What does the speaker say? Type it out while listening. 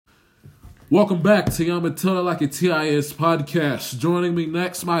Welcome back to Yamatella Like a TIS podcast. Joining me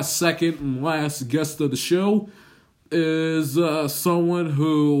next, my second and last guest of the show, is someone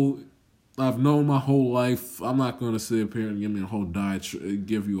who I've known my whole life. I'm not going to sit up here and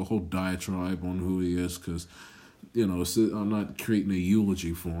give you a whole diatribe on who he is, because I'm not creating a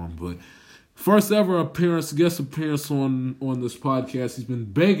eulogy for him. But first ever guest appearance on this podcast. He's been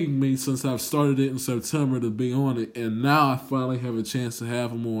begging me since I've started it in September to be on it, and now I finally have a chance to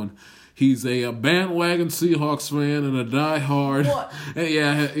have him on. He's a bandwagon Seahawks fan and a diehard. What?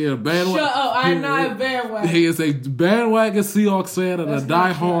 Bandwagon. Shut up! I'm not a bandwagon. He is a bandwagon Seahawks fan and a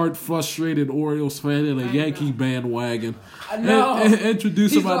diehard, frustrated Orioles fan and a Yankee bandwagon. No.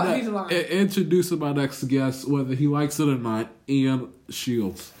 Introduce him my next guest, whether he likes it or not. Ian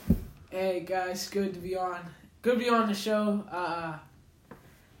Shields. Hey guys, good to be on. Good to be on the show.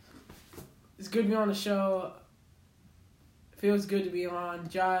 It's good to be on the show. Feels good to be on.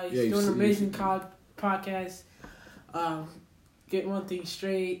 Jai's doing an amazing podcast. Get one thing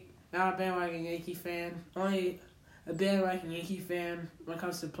straight. Not a bandwagon Yankee fan. Only a bandwagon Yankee fan when it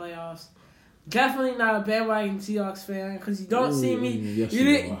comes to playoffs. Definitely not a bandwagon Seahawks fan, because you don't see me. Yes, You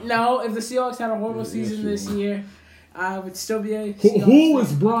didn't know if the Seahawks had a horrible season this year, I would still be a Seahawks Who fan.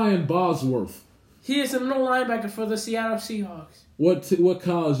 is Brian Bosworth? He is a middle linebacker for the Seattle Seahawks. What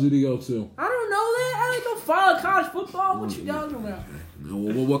college did he go to? I don't know that. I don't follow college football. What you talking about?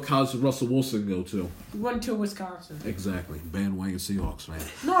 What college did Russell Wilson go to? He went to Wisconsin. Exactly. Bandwagon Seahawks fan.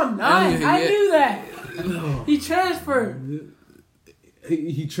 No, I'm not. I knew that. He transferred. Where did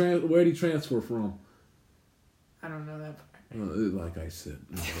he transfer from? I don't know that part. Like I said.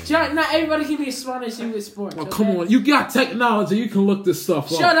 John, not everybody can be as smart as you with sports. Well, okay? come on. You got technology. You can look this stuff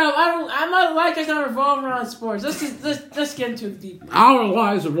up. Shut up. My life does not revolve around sports. Let's get into the deep. Our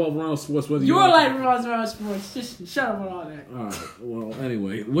lives revolve around sports. Your life revolves around sports. Just shut up with all that. All right. Well,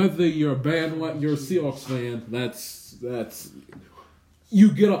 anyway, whether you're you're a Seahawks fan, that's.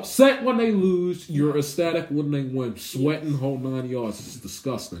 You get upset when they lose. You're ecstatic when they win. Sweating whole 9 yards. It's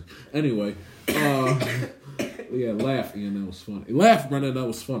disgusting. Anyway, yeah, laugh, Ian. That was funny. Laugh, Brendan. That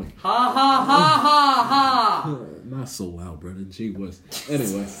was funny. Ha ha ha ha ha. Not so loud, Brendan. Gee whiz.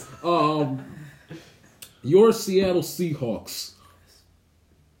 Anyway, your Seattle Seahawks.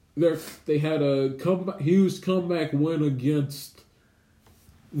 They had a huge comeback win against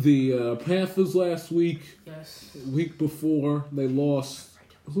the Panthers last week. Yes. Week before they lost.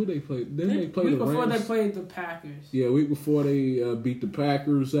 Who they played? Didn't they play the Rams? Week before they played the Packers. Yeah, week before they beat the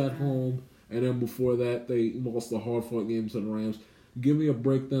Packers at home, and then before that they lost the hard-fought games to the Rams. Give me a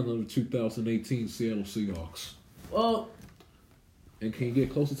breakdown of the 2018 Seattle Seahawks. Well, and can you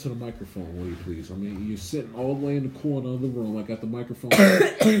get closer to the microphone, will you please? I mean, you're sitting all the way in the corner of the room. I got the microphone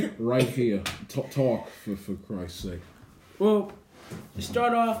right here. Talk, for Christ's sake. Well, to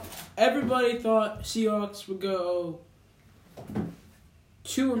start off, everybody thought Seahawks would go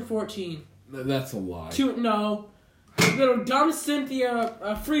 2-14. That's a lie. Little dumb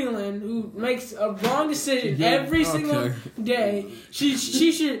Cynthia Freeland, who makes a wrong decision every single day. She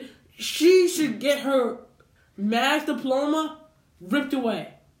should get her math diploma ripped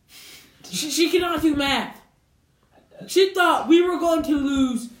away. She cannot do math. She thought we were going to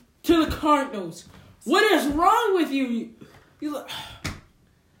lose to the Cardinals. What is wrong with you?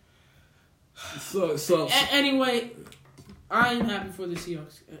 Anyway, I am happy for the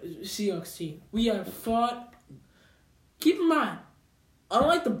Seahawks team. We have fought. Keep in mind,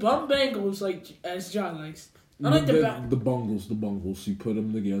 unlike the bum Bengals, as John likes, unlike the Bungles. You put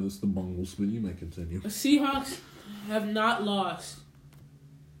them together, it's the Bungles. But you may continue. The Seahawks have not lost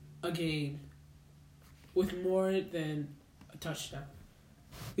a game with more than a touchdown.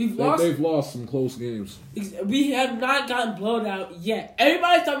 They've lost some close games. We have not gotten blown out yet.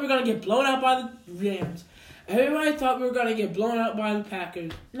 Everybody thought we were going to get blown out by the Rams. Everybody thought we were going to get blown out by the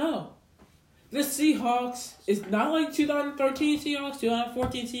Packers. No. This Seahawks is not like 2013 Seahawks,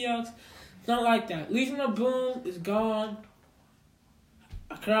 2014 Seahawks. It's not like that. Legion Boom is gone.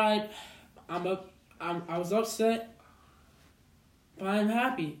 I cried. I was upset. But I'm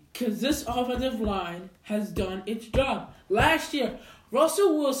happy. Because this offensive line has done its job. Last year,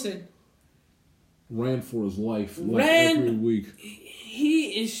 Russell Wilson ran for his life every week.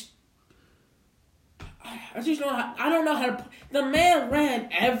 He is... I don't know how to... The man ran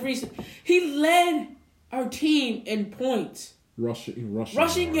he led our team in points.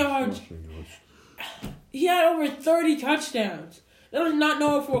 Rushing yards. He had over 30 touchdowns. That was not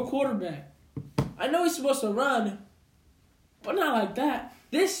normal for a quarterback. I know he's supposed to run, but not like that.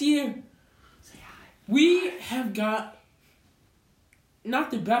 This year, we have got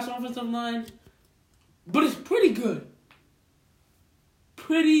not the best offensive line, but it's pretty good.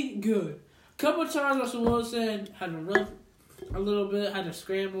 couple of times Russell Wilson had to run a little bit, had to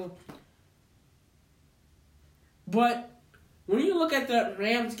scramble. But when you look at the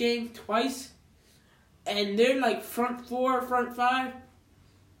Rams game twice, and they're like front four, front five,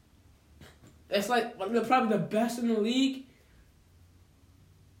 it's like they're probably the best in the league.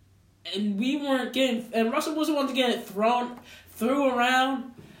 And we weren't getting, and Russell Wilson wasn't getting threw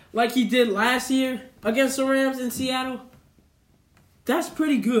around like he did last year against the Rams in Seattle. That's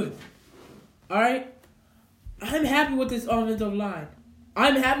pretty good. All right? I'm happy with this offensive line. I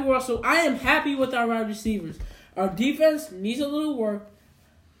am happy with our wide receivers. Our defense needs a little work.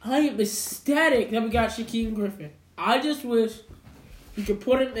 I am ecstatic that we got Shaquem Griffin. I just wish we could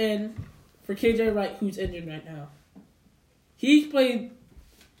put him in for KJ Wright, who's injured right now. He's played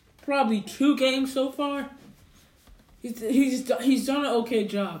probably 2 games so far. He's done an okay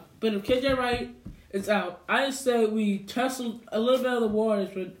job. But if KJ Wright is out, I just say we test a little bit of the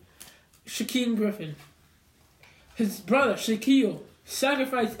waters with Shaquem Griffin. His brother, Shaquille,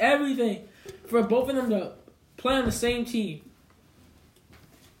 sacrificed everything for both of them to play on the same team.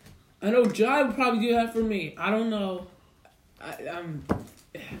 I know Jai would probably do that for me. I don't know. I'm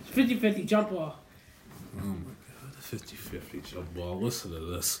 50-50 jump ball. Oh my God, 50-50 jump ball. Listen to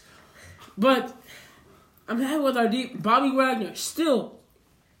this. But I'm happy with our deep. Bobby Wagner still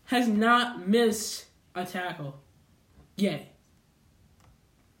has not missed a tackle yet.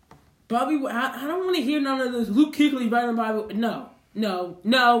 I don't want to hear none of this. Luke Kuechly right on Bobby. No.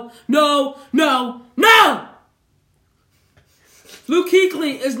 Luke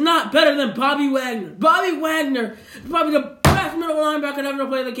Kuechly is not better than Bobby Wagner. Bobby Wagner is probably the best middle linebacker ever to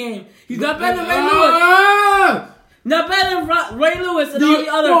play the game. He's not better than Ray Lewis. Not better than Ray Lewis and all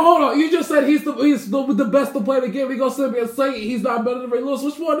the other. No, hold on. You just said he's the best to play the game. We gonna sit here and say he's not better than Ray Lewis.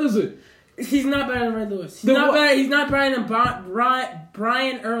 Which one is it? He's not better than Ray Lewis. He's not better than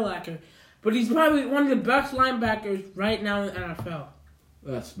Brian Urlacher. But he's probably one of the best linebackers right now in the NFL.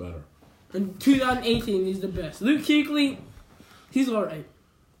 That's better. In 2018, he's the best. Luke Kuechly, he's alright.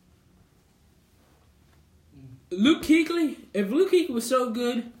 Luke Kuechly, if Luke Kuechly was so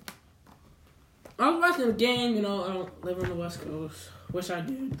good, I was watching the game, I don't live on the West Coast. Wish I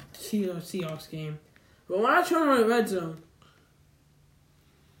did. See the Seahawks game. But when I turned on the red zone,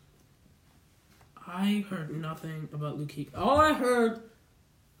 I heard nothing about Luke Kuechly. All I heard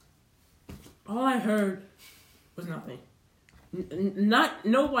was nothing.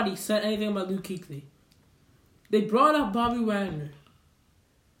 Nobody said anything about Luke Kuechly. They brought up Bobby Wagner.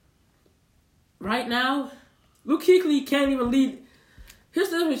 Right now, Luke Kuechly can't even lead. Here's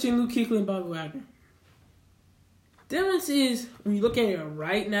the difference between Luke Kuechly and Bobby Wagner. The difference is, when you look at it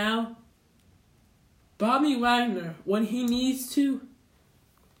right now, Bobby Wagner, when he needs to,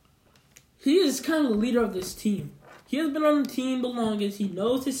 he is kind of the leader of this team. He has been on the team the longest. He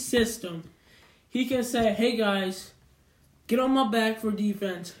knows his system. He can say, hey guys, get on my back for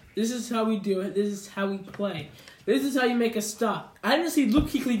defense. This is how we do it. This is how we play. This is how you make a stop. I didn't see Luke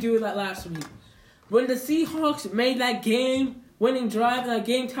Kuechly do that last week. When the Seahawks made that game-winning drive, that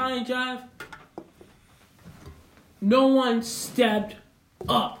game-tying drive, no one stepped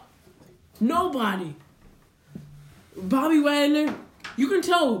up. Nobody. Bobby Wagner, you can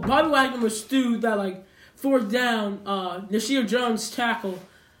tell Bobby Wagner was stewed that, fourth down, Nasir Jones tackle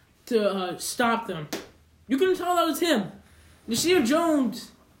to stop them. You can tell that was him. Nasir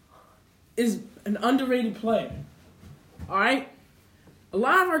Jones is an underrated player. Alright? A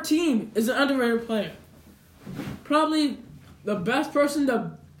lot of our team is an underrated player. Probably the best person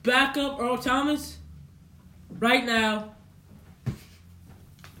to back up Earl Thomas right now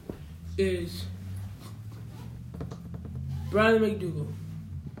is Bradley McDougald.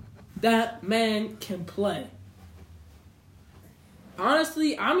 That man can play.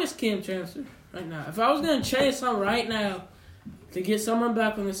 Honestly, I miss Cam Chancellor right now. If I was going to change something right now to get someone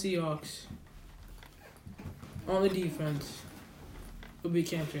back on the Seahawks on the defense, it would be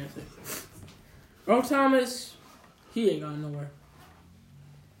Cam Chancellor. Earl Thomas, he ain't going nowhere.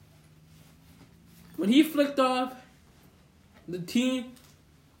 When he flicked off, the team,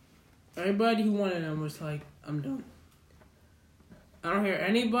 everybody who wanted him was like, I'm done. I don't hear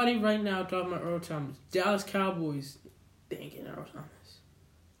anybody right now talking about Earl Thomas. Dallas Cowboys, they ain't getting Earl Thomas.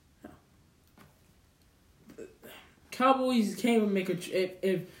 No. Cowboys can't even make a...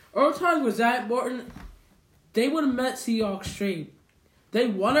 If Earl Thomas was that important, they would have met Seahawks straight. They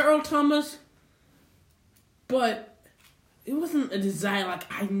wanted Earl Thomas, but it wasn't a desire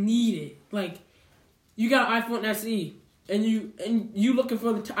I need it. You got an iPhone SE, and you looking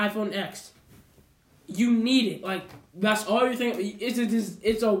for the iPhone X. You need it. That's all you're thinking.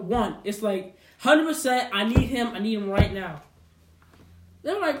 It's a want. It's 100%, I need him right now.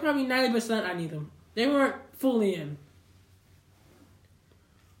 They were like probably 90% I need them. They weren't fully in.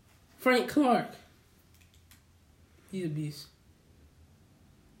 Frank Clark. He's a beast.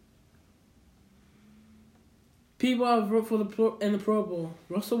 People I vote for in the Pro Bowl: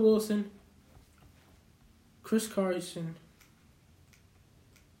 Russell Wilson, Chris Carson,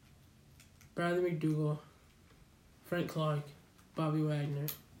 Bradley McDougall, Frank Clark, Bobby Wagner,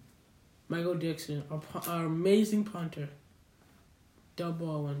 Michael Dixon, our amazing punter, Del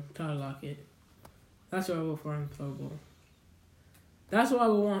Baldwin, Tyler Lockett. That's what I vote for in the Pro Bowl. That's what I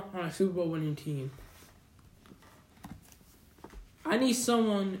would want on a Super Bowl winning team. I need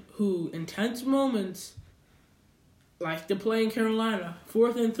someone who, in tense moments, like to play in Carolina,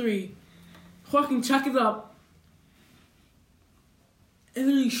 4th and 3, fucking chuck it up and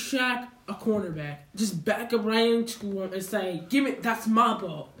literally shack a cornerback. Just back up right into him and say, "Give it, that's my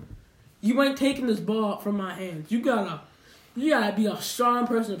ball. You ain't taking this ball from my hands. You gotta be a strong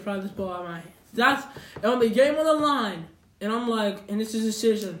person to pry this ball out of my hands." And on the game on the line, and I'm like, and this is a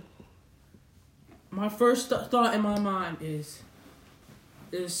decision. My first thought in my mind is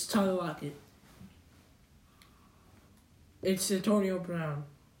Tyler Lockett. It's Antonio Brown.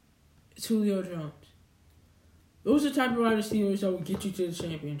 It's Julio Jones. Those are the type of wide receivers that will get you to the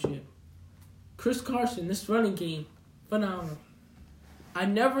championship. Chris Carson, this running game, phenomenal. I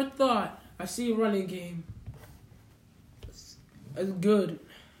never thought I'd see a running game as good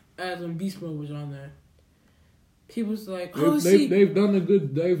as when Beast Mode was on there. People's like, they've done a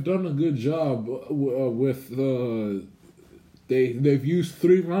good job with they've used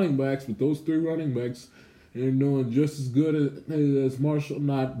 3 running backs, but those 3 running backs are doing just as good as Marshall.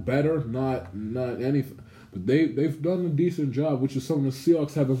 Not better, not anything, but they've done a decent job, which is something the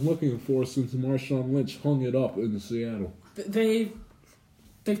Seahawks have been looking for since Marshawn Lynch hung it up in Seattle. They've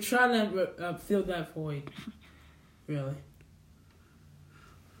tried to fill that void, really.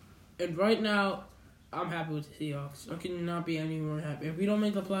 And right now, I'm happy with the Seahawks. I cannot be any more happy. If we don't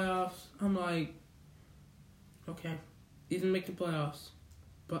make the playoffs, I'm like, okay, these make the playoffs.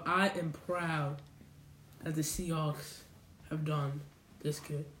 But I am proud that the Seahawks have done this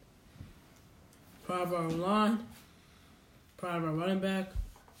good. Proud of our line, proud of our running back,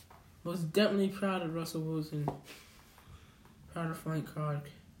 most definitely proud of Russell Wilson, proud of Frank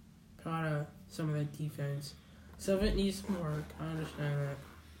Clark, proud of some of that defense. Some of it needs some work, I understand that.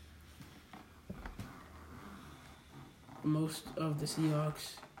 Most of the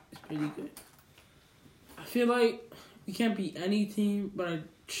Seahawks is pretty good. I feel like we can't beat any team, but I'm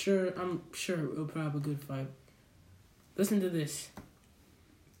sure it'll probably have a good fight. Listen to this.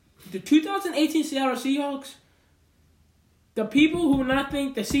 The 2018 Seattle Seahawks, the people who not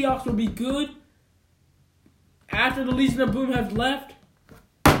think the Seahawks will be good after the Legion of Boom has left,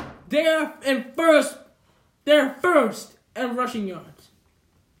 they're first in rushing yards.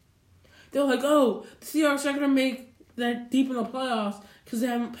 They're like, oh, the Seahawks are going to make that deep in the playoffs because they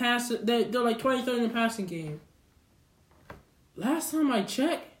haven't passed it. They're like 23rd in the passing game. Last time I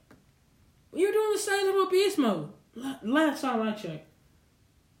checked, we were doing the same thing with Beast Mode. Last time I checked.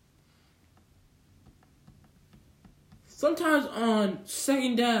 Sometimes on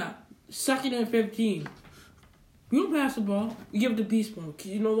second and 15, we don't pass the ball. We give it to Beast Mode. 'Cause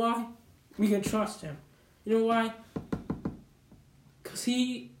you know why? We can trust him. You know why? Because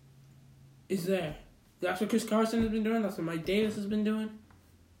he is there. That's what Chris Carson has been doing. That's what Mike Davis has been doing.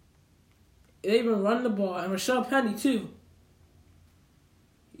 They've been running the ball. And Rashad Penny, too.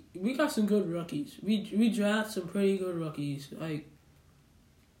 We got some good rookies. We draft some pretty good rookies. Like,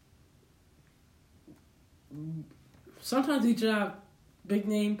 sometimes we draft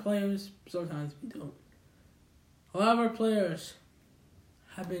big-name players. Sometimes we don't. A lot of our players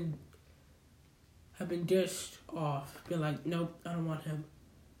have been dished off. Been like, nope, I don't want him.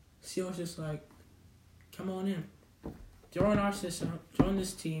 Seahawks just like, come on in. Join our system. Join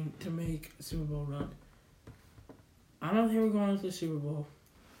this team to make a Super Bowl run. I don't think we're going to the Super Bowl.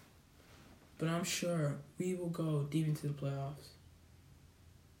 But I'm sure we will go deep into the playoffs.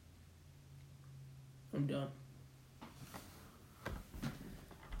 I'm done.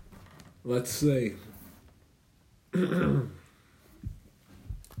 Let's see.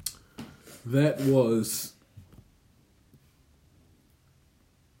 That was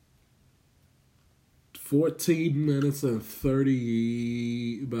 14 minutes and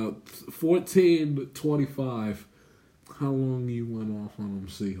 30, about 14:25. How long you went off on them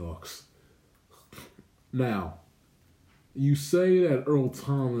Seahawks? Now, you say that Earl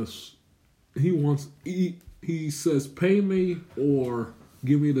Thomas, he says, pay me or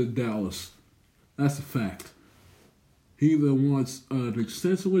give me to Dallas. That's a fact. He either wants an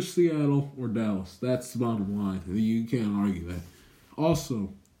extension with Seattle or Dallas. That's the bottom line. You can't argue that.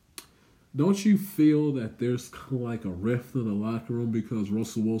 Also, don't you feel that there's kind of like a rift in the locker room because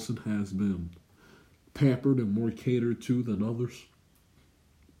Russell Wilson has been pampered and more catered to than others?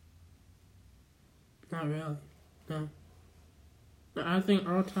 Not really. No. I think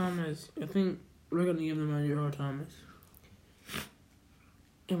Earl Thomas. I think we're gonna give the money to Earl Thomas,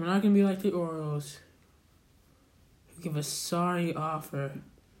 and we're not gonna be like the Orioles, who give a sorry offer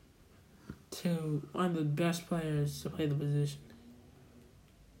to one of the best players to play the position.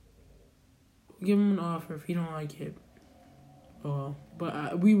 We'll give him an offer if he don't like it. Well,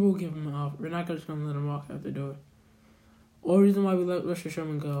 but we will give him an offer. We're not just gonna let him walk out the door. Only reason why we let Richard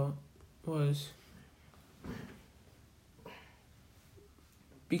Sherman go was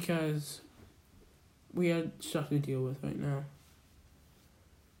because we had stuff to deal with right now.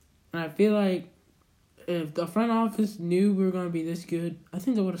 And I feel like if the front office knew we were going to be this good, I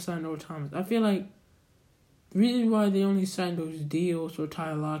think they would have signed Earl Thomas. I feel like the reason why they only signed those deals for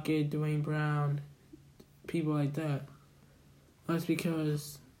Tyler Lockett, Dwayne Brown, people like that, was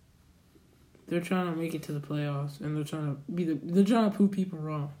because they're trying to make it to the playoffs and they're trying to prove people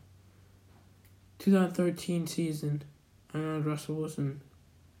wrong. 2013 season, I remember Russell Wilson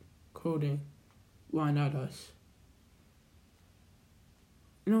quoting, "Why not us?"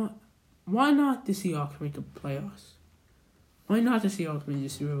 You know what? Why not the Seahawks make the playoffs? Why not the Seahawks make the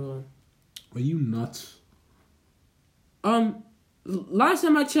Super Bowl? Are you nuts? Last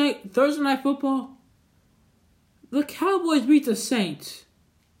time I checked, Thursday Night Football, the Cowboys beat the Saints.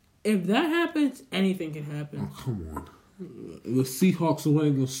 If that happens, anything can happen. Oh, come on. The Seahawks are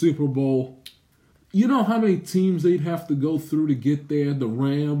winning the Super Bowl. You know how many teams they'd have to go through to get there? The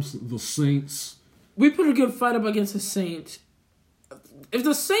Rams, the Saints. We put a good fight up against the Saints. If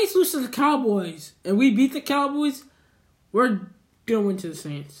the Saints lose to the Cowboys and we beat the Cowboys, we're going to win to the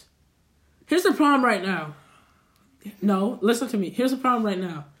Saints. Here's the problem right now. No, listen to me. Here's the problem right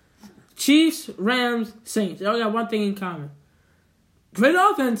now. Chiefs, Rams, Saints. They all got one thing in common. Great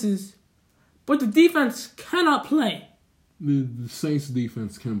offenses, but the defense cannot play. The Saints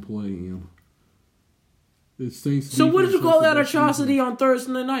defense can play, Ian. So what did you call that atrocity on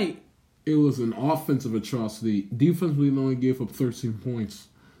Thursday night? It was an offensive atrocity. Defensively, they only gave up 13 points.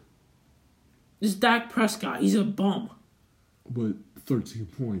 This Dak Prescott, he's a bum. But 13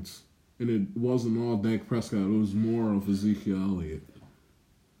 points. And it wasn't all Dak Prescott. It was more of Ezekiel Elliott.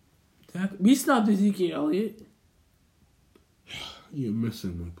 We stopped Ezekiel Elliott. You're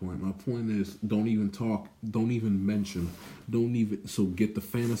missing my point. My point is, don't even talk, don't even mention, so get the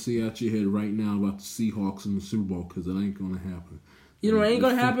fantasy out your head right now about the Seahawks in the Super Bowl, because it ain't going to happen. You know, it ain't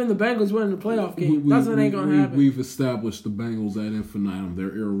going to happen. The Bengals winning the playoff game. That's what ain't going to happen. We've established the Bengals ad infinitum.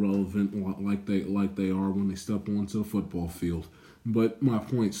 They're irrelevant like they are when they step onto the football field. But my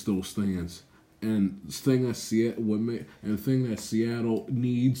point still stands. And the thing that Seattle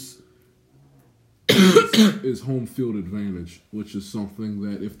needs is home field advantage, which is something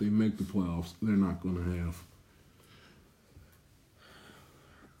that if they make the playoffs, they're not going to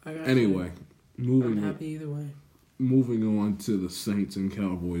have. Anyway, I'm happy either way. Moving on to the Saints and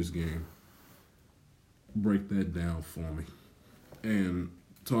Cowboys game. Break that down for me. And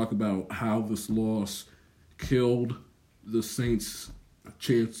talk about how this loss killed the Saints'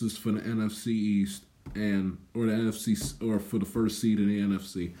 chances for the NFC East or for the first seed in the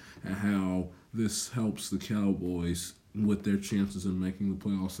NFC, and how this helps the Cowboys with their chances in making the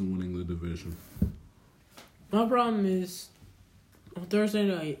playoffs and winning the division. My problem is on Thursday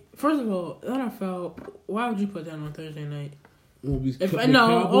night. First of all, NFL. Why would you put that on Thursday night? Well,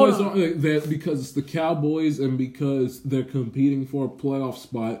 because it's the Cowboys and because they're competing for a playoff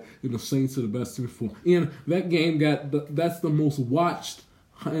spot and the Saints are the best team for. And that game that's the most watched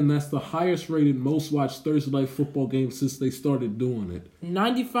and that's the highest rated, most watched Thursday night football game since they started doing it.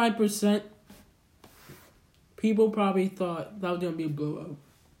 95% people probably thought that was going to be a blowout.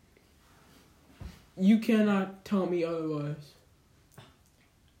 You cannot tell me otherwise.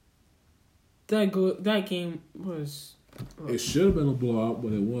 That game was... It should have been a blowout,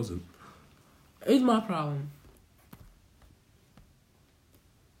 but it wasn't. It's my problem.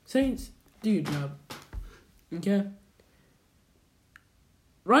 Saints, do your job. Okay?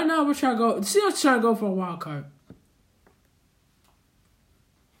 Right now, we're trying to go... The Seahawks trying to go for a wild card.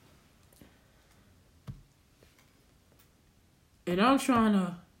 And I'm trying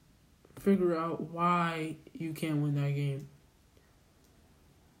to figure out why you can't win that game.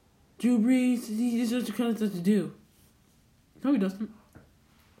 Drew Brees, he's just the kind of stuff to do. No, he doesn't.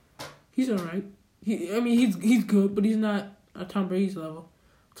 He's alright. He's good, but he's not at Tom Brady's level.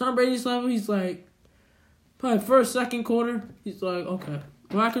 Tom Brady's level, he's like, probably first, second quarter, he's like, okay.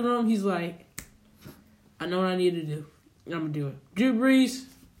 Locker room, he's like, I know what I need to do. I'm going to do it. Drew Brees,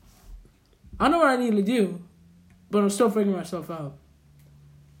 I know what I need to do, but I'm still figuring myself out.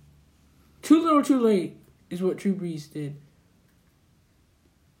 Too little, too late is what Drew Brees did.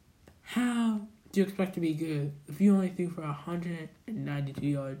 How do you expect to be good if you only threw for 192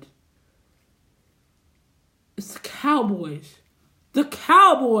 yards? It's the Cowboys. The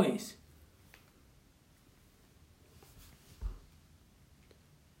Cowboys!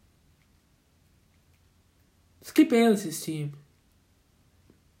 Skip Bayless's team.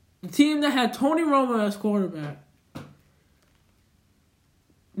 The team that had Tony Romo as quarterback.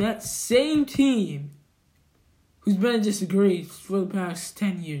 That same team who's been in disgrace for the past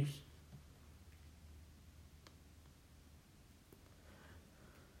 10 years.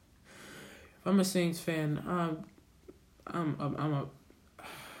 If I'm a Saints fan, I'm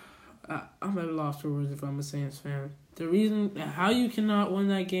at a loss for words if I'm a Saints fan. The reason how you cannot win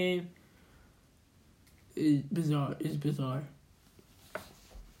that game is bizarre.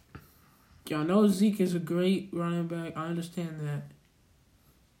 Y'all know Zeke is a great running back. I understand that.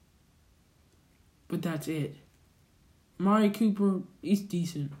 But that's it. Amari Cooper, he's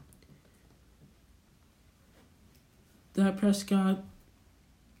decent. Dak Prescott,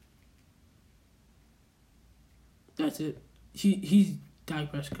 that's it. He's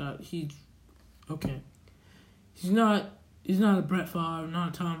Dak Prescott. He's okay. He's not a Brett Favre,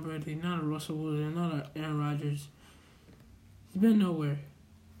 not a Tom Brady, not a Russell Wilson, not a Aaron Rodgers. He's been nowhere.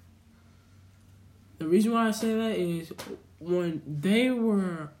 The reason why I say that is when they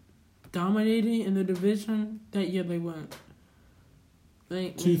were dominating in the division that year, they went.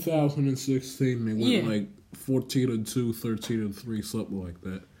 2016, they went like 14-2, 13-3, something like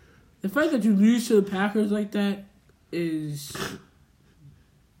that. The fact that you lose to the Packers like that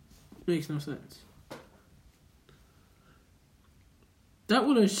makes no sense. That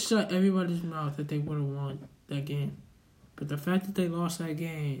would have shut everybody's mouth that they would have won that game. But the fact that they lost that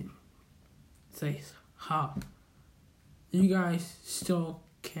game says, you guys still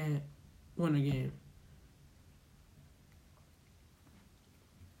can't win a game.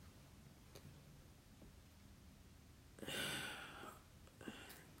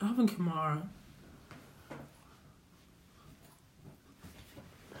 Alvin Kamara,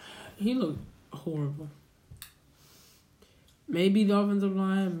 he looked horrible. Maybe the offensive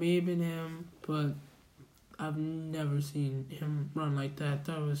line, may have been him, but I've never seen him run like that.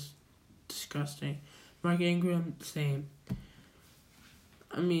 That was disgusting. Mark Ingram, same.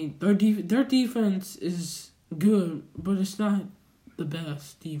 I mean, their defense is good, but it's not the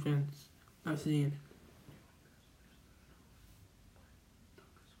best defense I've seen.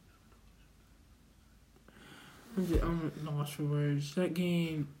 I'm lost for words. That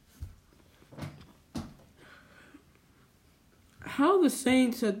game. How the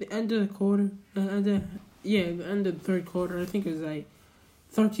Saints at the end of the quarter, the end of the third quarter, I think it was like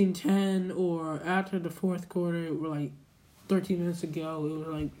 13-10, or after the fourth quarter, it was like 13 minutes ago, it was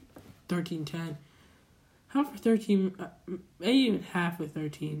like 13-10. How for 13, maybe even half of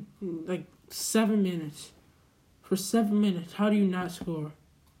 13, like 7 minutes. For 7 minutes, how do you not score?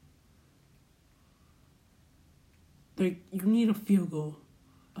 Like, you need a field goal.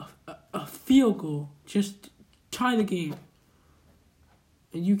 A field goal. Just tie the game.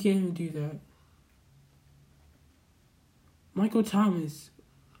 And you can't even do that. Michael Thomas.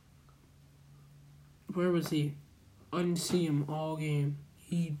 Where was he? I didn't see him all game.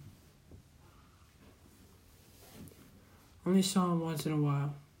 He only saw him once in a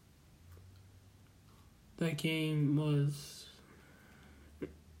while. That game was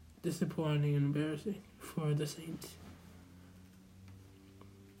disappointing and embarrassing for the Saints.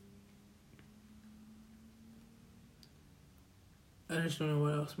 I just don't know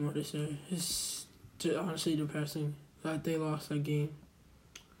what else more to say. It's honestly depressing that they lost that game.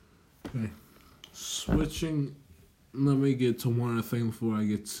 Okay. Switching, let me get to one other thing before I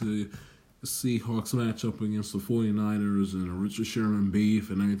get to the Seahawks matchup against the 49ers and the Richard Sherman beef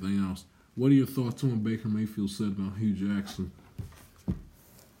and everything else. What are your thoughts on what Baker Mayfield said about Hugh Jackson?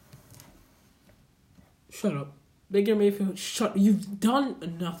 Shut up. Baker Mayfield, you've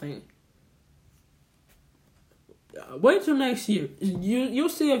done nothing. Wait till next year. You'll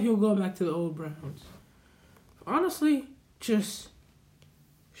see if you'll go back to the old Browns. Honestly, just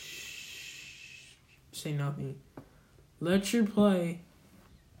say nothing. Let your play.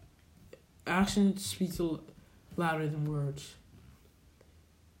 Action speaks louder than words.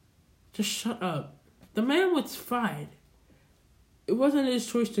 Just shut up. The man was fired. It wasn't his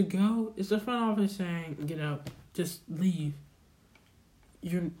choice to go. It's the front office saying, get out. Just leave.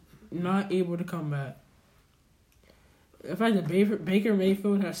 You're not able to come back. The fact that Baker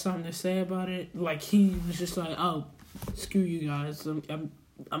Mayfield has something to say about it, like he was just like, oh, Screw you guys.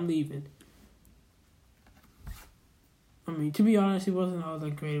 I'm leaving. I mean, to be honest, he wasn't all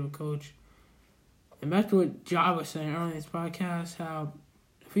that great of a coach. And back to what Ja was saying earlier in his podcast, how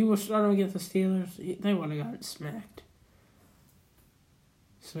if he was starting against the Steelers, they would have gotten smacked.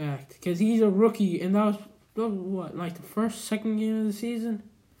 Because he's a rookie, and that was what, like the second game of the season?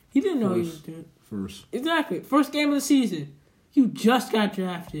 He didn't know he was doing it. First. Exactly. First game of the season. You just got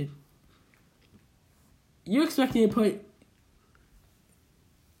drafted. You're expecting to put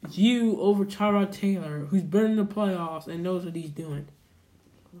you over Tyrod Taylor, who's been in the playoffs and knows what he's doing.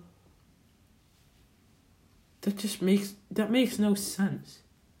 That makes no sense.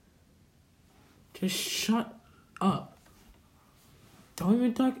 Just shut up. Don't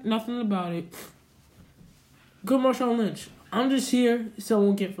even talk nothing about it. Good Marshawn Lynch. I'm just here so I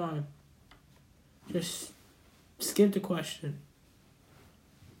won't get fined. Just skip the question.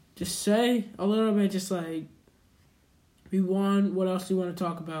 Just say a little bit, just like, we won, what else do you want to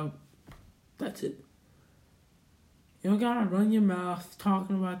talk about? That's it. You don't gotta run your mouth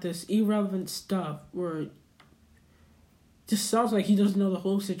talking about this irrelevant stuff where it just sounds like he doesn't know the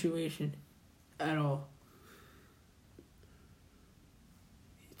whole situation at all.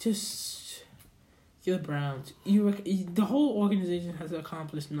 Just, you're the Browns. The whole organization has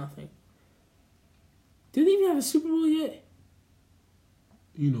accomplished nothing. Do they even have a Super Bowl yet?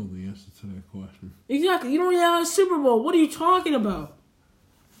 You know the answer to that question. Exactly. You don't even have a Super Bowl. What are you talking about?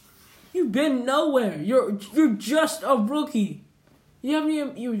 You've been nowhere. You're just a rookie.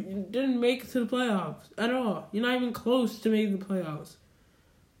 You didn't make it to the playoffs at all. You're not even close to making the playoffs.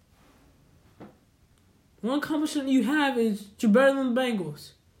 One accomplishment you have is you're better than the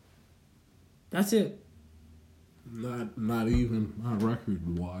Bengals. That's it. Not even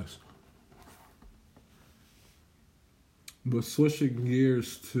record wise. But switching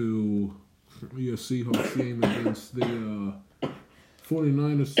gears to your Seahawks game against the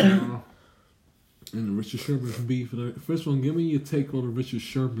 49ers tomorrow and the Richard Sherman beef. First one, give me your take on the Richard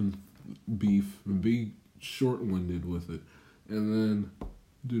Sherman beef and be short-winded with it. And then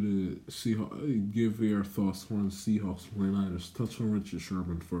do the Seahawks, give your thoughts on the Seahawks 49ers. Touch on Richard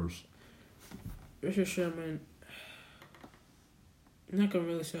Sherman first. Richard Sherman, I'm not going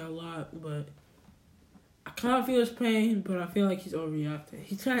to really say a lot, but I kind of feel his pain, but I feel like he's overreacting.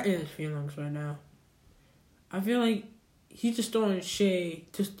 He's kind of in his feelings right now. I feel like he's just throwing shade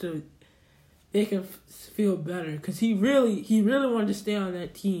just to make him feel better. Because he really wanted to stay on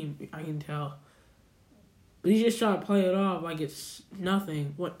that team, I can tell. But he's just trying to play it off like it's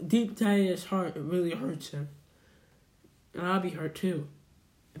nothing. What deep down in his heart, it really hurts him. And I'll be hurt too.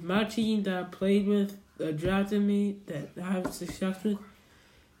 If my team that I played with, that drafted me, that I have success with,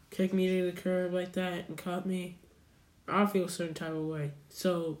 kick me to the curb like that and cut me, I feel a certain type of way.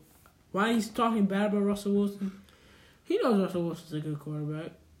 So, why he's talking bad about Russell Wilson? He knows Russell Wilson's a good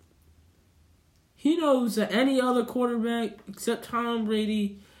quarterback. He knows that any other quarterback, except Tom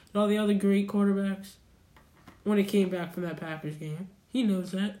Brady and all the other great quarterbacks, when he came back from that Packers game, he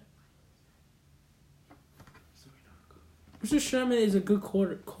knows that. Mr. Sherman is a good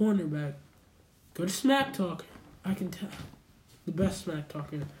cornerback. Good smack talker. I can tell. The best smack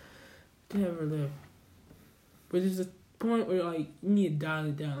talker to ever live. But there's a point where, like, you need to dial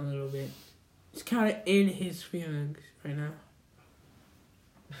it down a little bit. He's kind of in his feelings right now.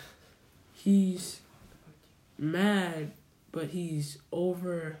 He's mad, but he's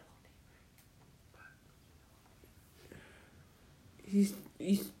over. He's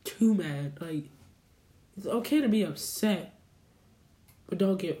too mad. Like, it's okay to be upset, but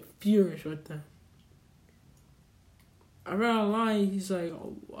don't get furious with them. I read online, he's like,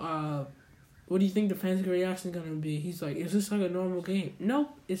 what do you think the fans' reaction is going to be? He's like, is this like a normal game? No,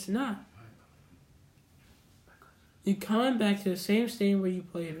 it's not. You're coming back to the same stadium where you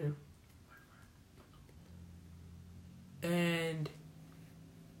played in. And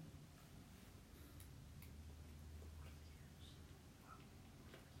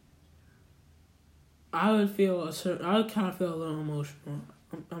I would kind of feel a little emotional.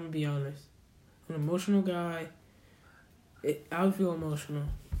 I'm going to be honest. I'm an emotional guy. I would feel emotional.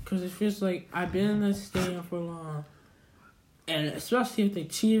 Because it feels like I've been in this stadium for long. And especially if they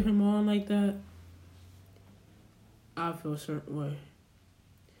cheer him on like that, I feel a certain way.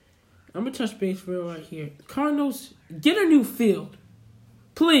 I'm going to touch base real right here. Cardinals, get a new field.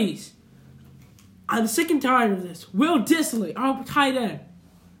 Please. I'm sick and tired of this. Will Dissly, our tight end,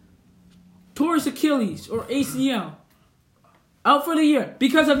 tore his Achilles or ACL. Out for the year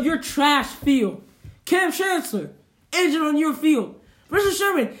because of your trash field. Cam Chancellor, injured on your field. Richard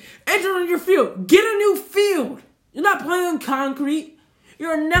Sherman, injured on your field. Get a new field. You're not playing on concrete.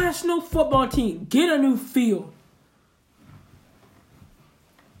 You're a national football team. Get a new field.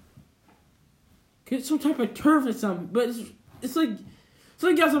 Get some type of turf or something. But it's like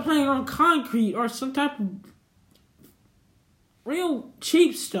you guys are playing on concrete or some type of real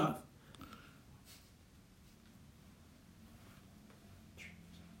cheap stuff.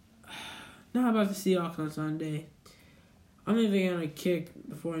 Now about the Seahawks on Sunday. I'm even gonna kick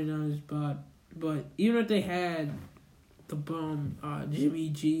the 49ers butt. But even if they had the bum Jimmy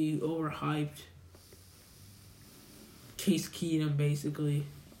G overhyped, Case Keenum basically,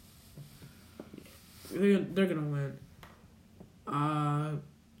 they're gonna win. I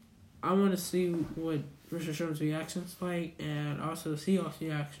want to see what Richard Sherman's reaction's like, and also Seahawks'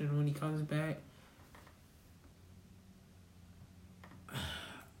 reaction when he comes back.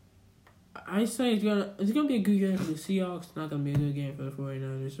 I say it's gonna be a good game for the Seahawks. Not gonna be a good game for the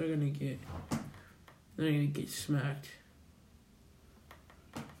 49ers. They're gonna get smacked.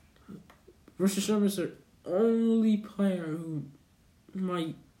 Richard Sherman's the only player who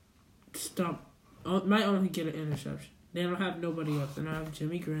might only get an interception. They don't have nobody else. They don't have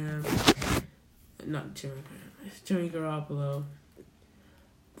Jimmy Graham. Not Jimmy Graham. It's Jimmy Garoppolo.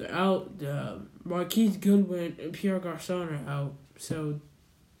 They're out. Marquise Goodwin and Pierre Garçon are out. So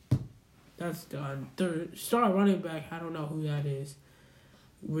that's done. Their star running back, I don't know who that is,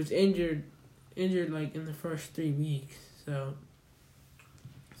 was injured like in the first 3 weeks. So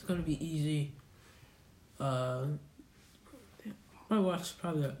it's gonna be easy. I watched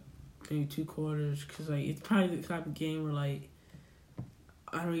probably maybe 2 quarters because like it's probably the type of game where like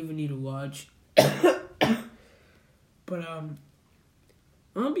I don't even need to watch. But I'm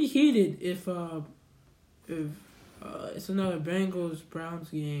gonna be heated if it's another Bengals Browns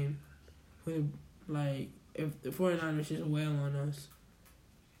game with like if the 49ers just wail on us.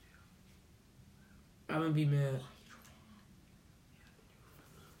 I'm gonna be mad.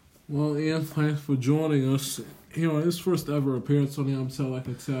 Well, Ian, thanks for joining us here on his first ever appearance on the I'm Tell Like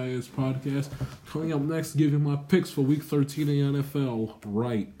I Tell You podcast. Coming up next, give you my picks for Week 13 in the NFL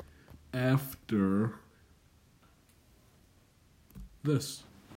right after this.